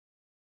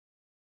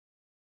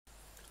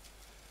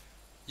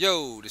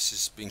Yo, this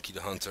is Binky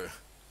the Hunter.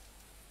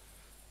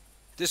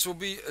 This will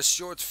be a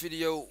short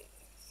video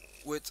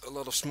with a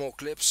lot of small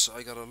clips.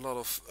 I got a lot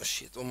of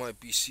shit on my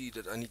PC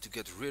that I need to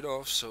get rid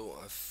of, so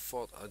I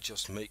thought I'd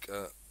just make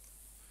a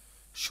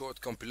short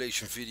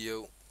compilation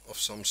video of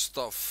some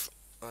stuff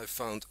I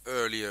found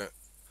earlier.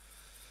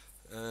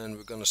 And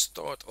we're gonna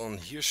start on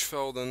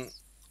Hirschfelden.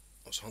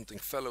 I was hunting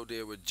fallow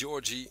deer with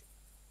Georgie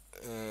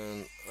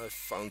and I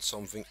found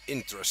something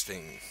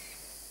interesting.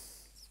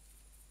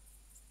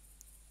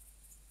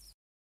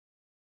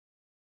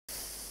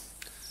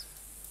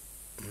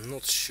 I'm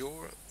not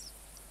sure,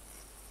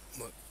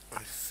 but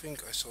I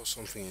think I saw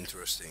something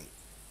interesting.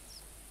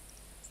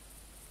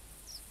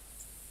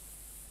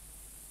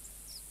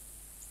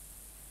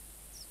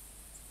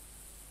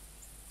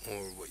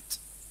 Or wait,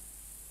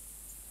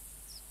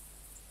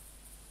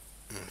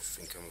 I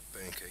think I'm a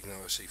pancake.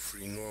 Now I see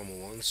three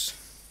normal ones.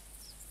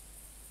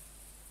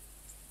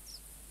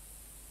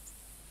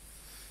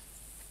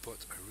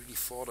 But I really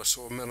thought I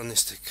saw a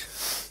melanistic.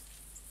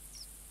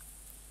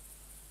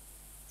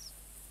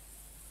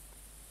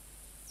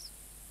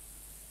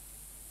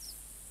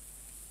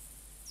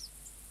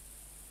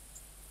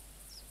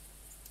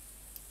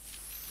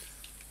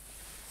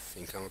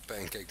 Think I'm a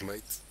pancake,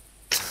 mate.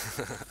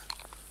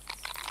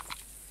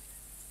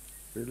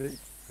 Really?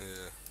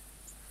 Yeah.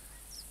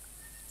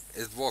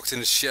 It walked in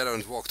the shadow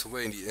and walked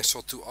away, and I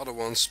saw two other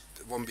ones,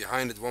 one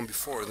behind it, one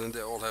before it, and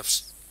they all have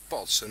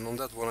spots. And on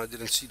that one I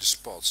didn't see the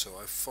spots, so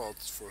I thought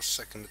for a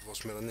second it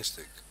was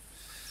melanistic.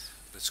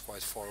 But it's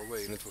quite far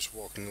away, and it was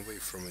walking away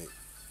from me.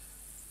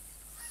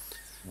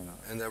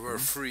 And there were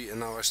Okay. three, and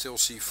now I still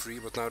see three,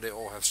 but now they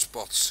all have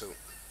spots, so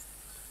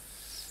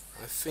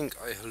I think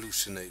I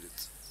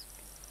hallucinated.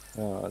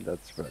 Oh,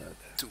 that's bad.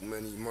 Too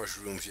many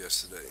mushrooms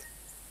yesterday.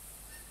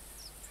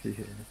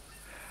 Yeah,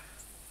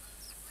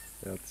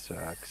 that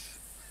sucks.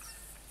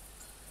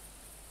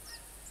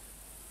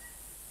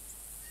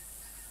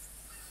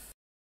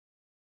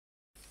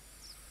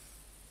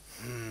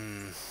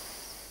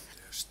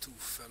 There's two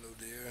fallow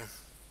deer.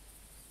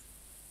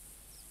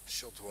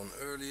 Shot one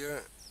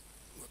earlier,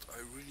 but I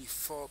really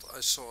thought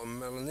I saw a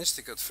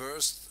melanistic at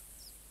first,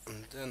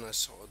 and then I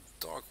saw a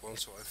dark one,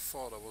 so I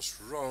thought I was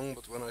wrong.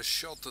 But when I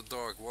shot the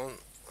dark one,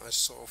 I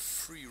saw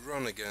three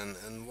run again,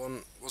 and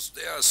one was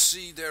there.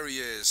 See, there he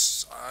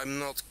is. I'm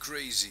not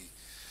crazy.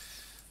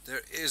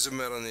 There is a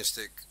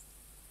melanistic.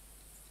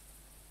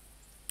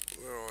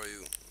 Where are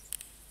you?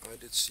 I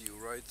did see you,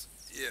 right?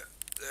 Yeah,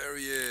 there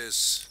he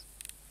is.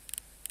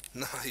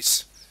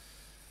 Nice.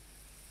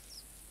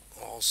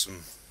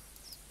 Awesome.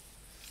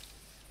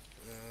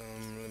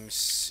 Let me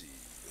see.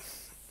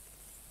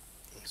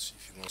 Let's see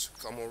if he wants to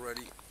come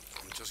already.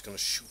 I'm just gonna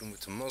shoot him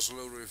with the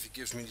muzzleloader if he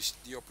gives me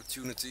the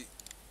opportunity.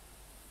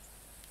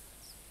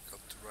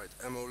 Got the right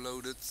ammo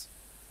loaded.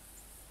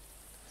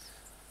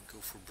 Go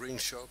for brain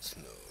shot.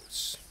 No,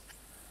 it's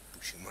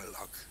pushing my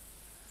luck.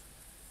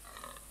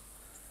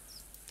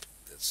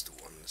 That's the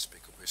one. Let's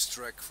pick up his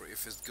track for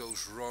if it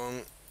goes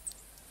wrong.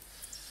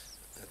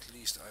 At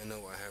least I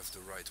know I have the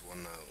right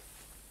one now.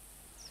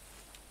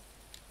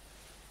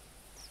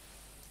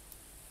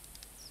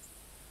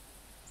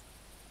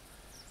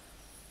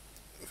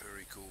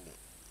 Very cool.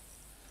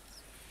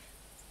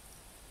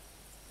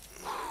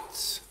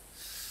 Right.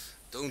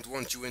 Don't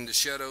want you in the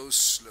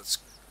shadows. Let's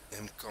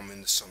him come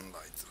in the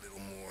sunlight a little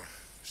more.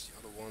 There's the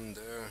other one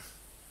there.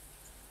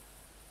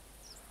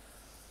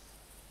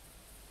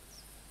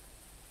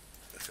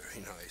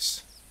 Very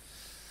nice.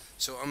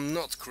 So I'm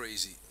not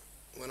crazy.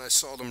 When I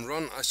saw them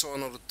run, I saw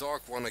another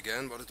dark one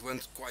again, but it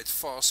went quite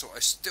fast, so I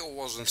still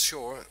wasn't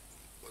sure.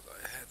 But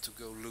I had to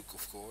go look,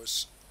 of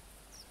course.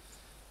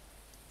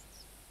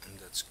 And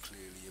that's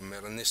clearly a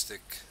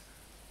melanistic.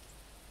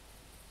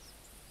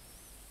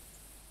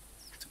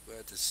 Too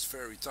bad it's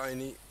very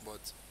tiny,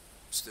 but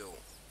still,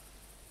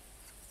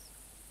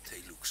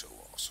 they look so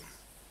awesome.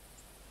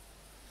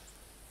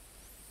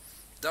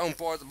 Down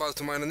part about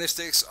the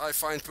melanistics, I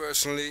find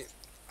personally,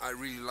 I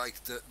really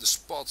like the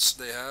spots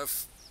they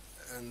have,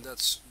 and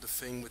that's the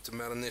thing with the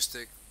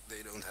melanistic,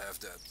 they don't have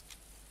that.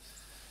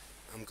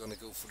 I'm gonna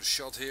go for the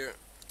shot here.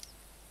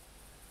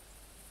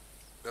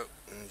 Oh,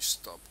 and you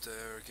stop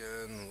there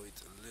again,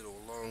 wait a little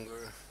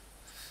longer.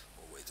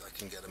 Oh wait, I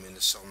can get him in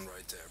the sun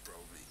right there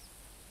probably.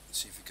 Let's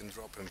see if we can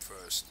drop him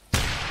first.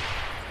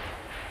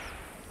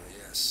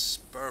 Yes,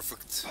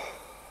 perfect.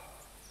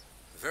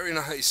 Very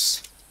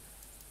nice.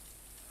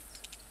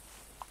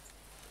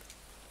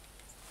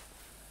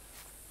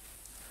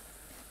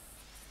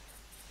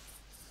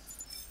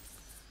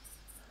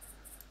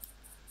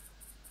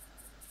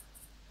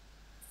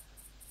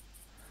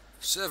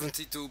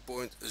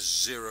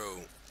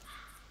 $72.0.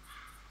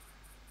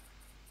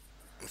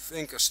 I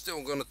think I'm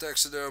still gonna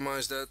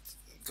taxidermize that.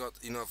 Got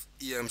enough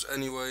EMs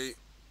anyway.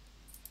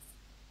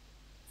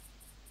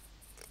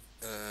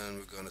 And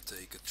we're gonna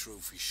take a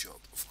trophy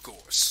shot, of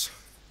course.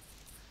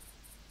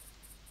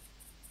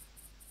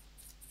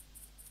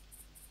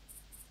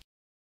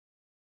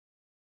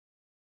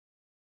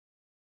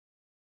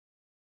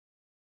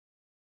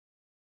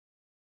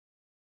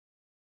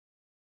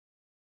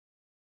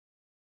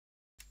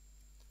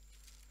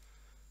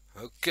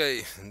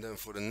 Okay, and then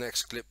for the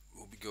next clip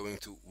we'll be going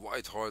to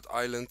White Hart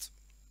Island.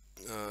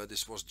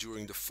 This was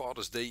during the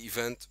Father's Day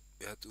event.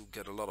 We had to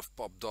get a lot of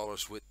pop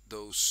dollars with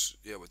those,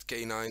 yeah, with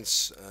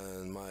canines,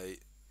 and my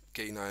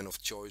canine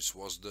of choice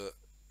was the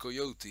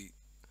coyote.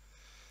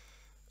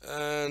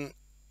 And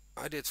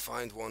I did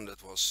find one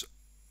that was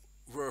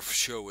worth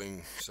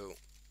showing, so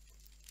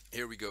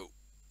here we go.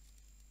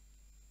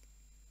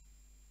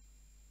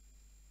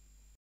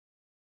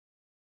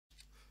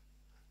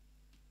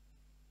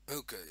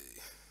 Okay,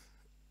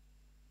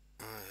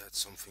 I had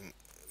something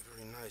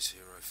very nice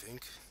here, I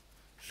think.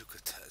 Look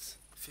at that,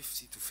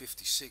 50 to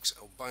 56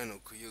 albino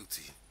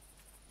coyote.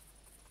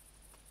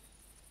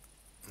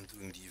 I'm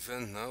doing the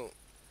event now.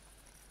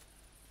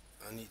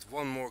 I need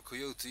one more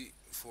coyote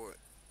for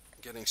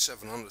getting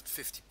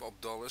 750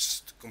 pop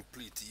dollars to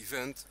complete the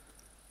event.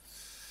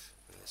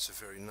 And it's a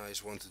very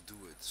nice one to do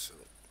it, so.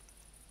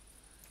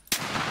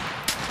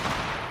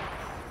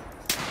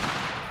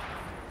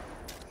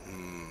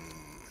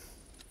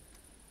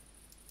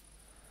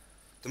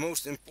 The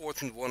most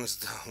important one is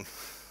down.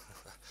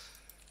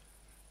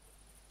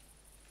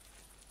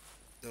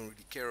 Don't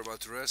really care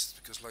about the rest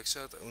because, like I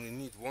said, I only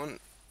need one.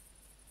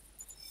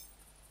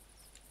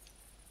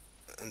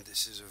 And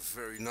this is a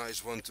very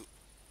nice one to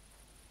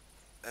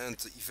end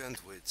the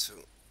event with, so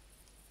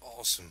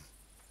awesome.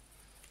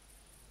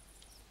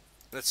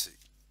 Let's see.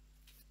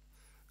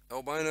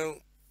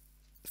 Albino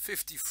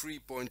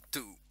 53.2.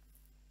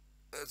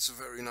 That's a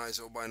very nice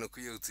albino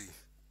coyote.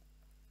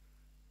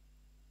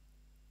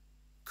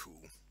 Cool.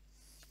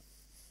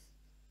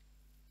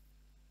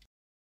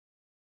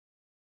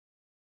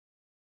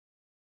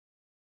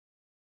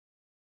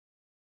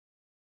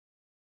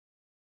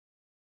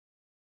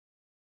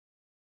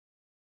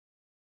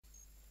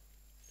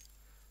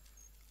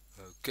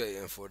 Okay,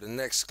 and for the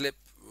next clip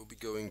we'll be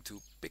going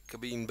to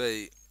Piccabeen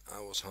Bay.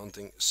 I was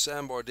hunting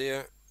sandbar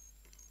there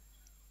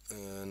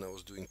and I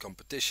was doing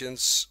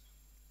competitions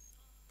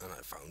and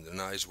I found a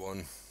nice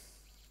one.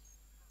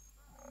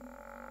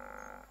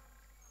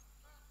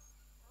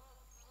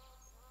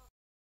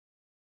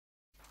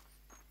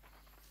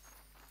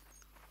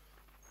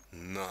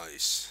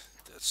 Nice,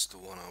 that's the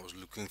one I was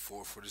looking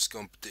for this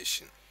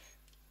competition.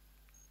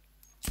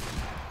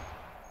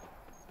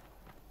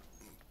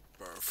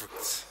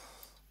 Perfect.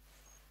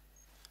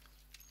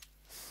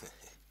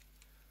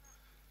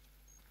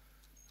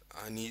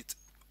 I need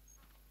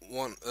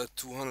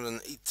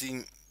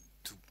 218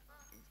 to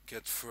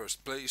get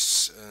first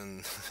place,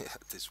 and yeah,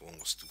 this one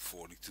was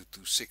 240 to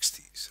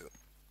 260. So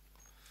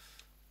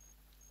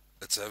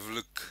let's have a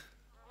look.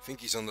 I think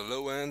he's on the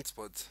low end,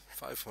 but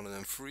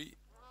 503,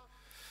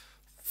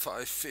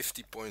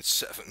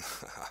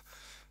 550.7.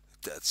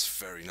 That's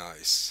very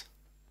nice.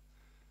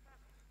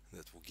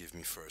 That will give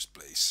me first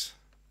place.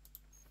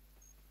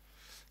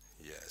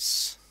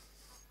 Yes.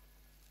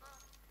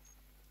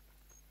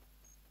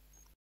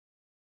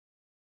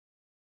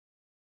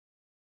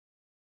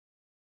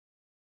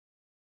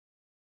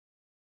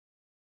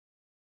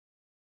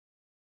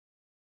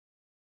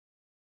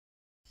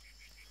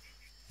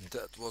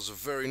 That was a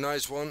very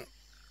nice one,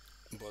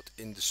 but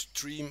in the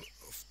stream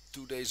of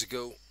 2 days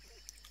ago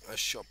I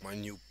shot my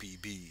new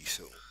PB,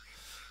 so,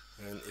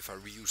 and if I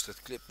reuse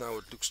that clip now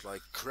it looks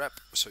like crap,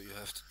 so you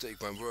have to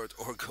take my word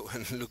or go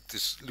and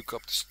look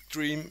up the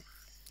stream.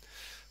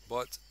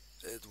 But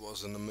it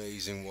was an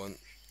amazing one,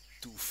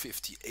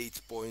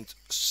 258 point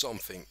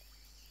something,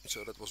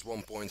 so that was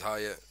 1 point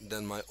higher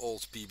than my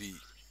old PB.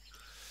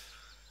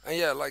 And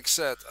yeah, like I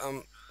said,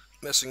 I'm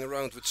messing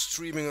around with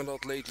streaming a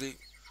lot lately,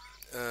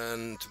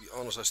 and to be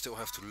honest I still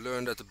have to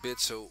learn that a bit,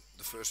 so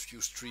the first few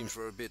streams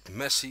were a bit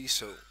messy,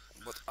 so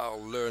but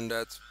I'll learn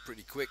that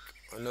pretty quick,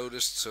 I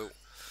noticed. So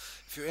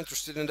if you're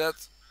interested in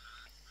that,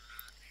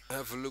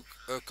 have a look,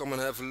 come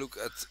and have a look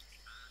at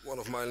one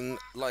of my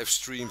live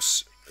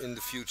streams in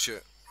the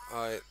future.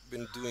 I've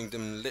been doing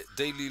them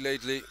daily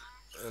lately,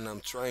 and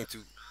I'm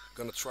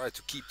gonna try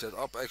to keep that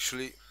up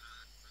actually,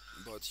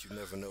 but you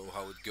never know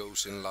how it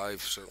goes in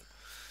live, so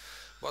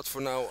but for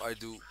now I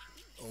do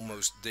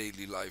almost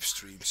daily live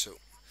streams, so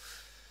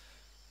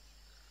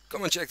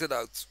come and check that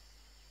out.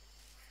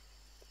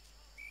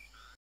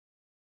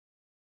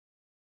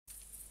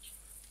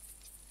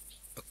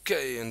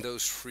 Okay, and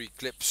those 3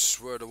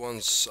 clips were the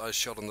ones I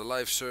shot on the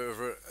live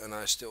server, and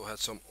I still had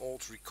some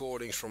old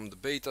recordings from the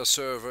beta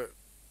server.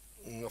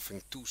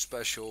 Nothing too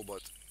special,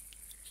 but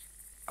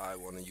I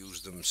want to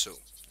use them, so.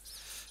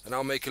 And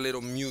I'll make a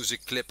little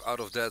music clip out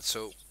of that,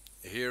 so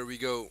here we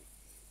go.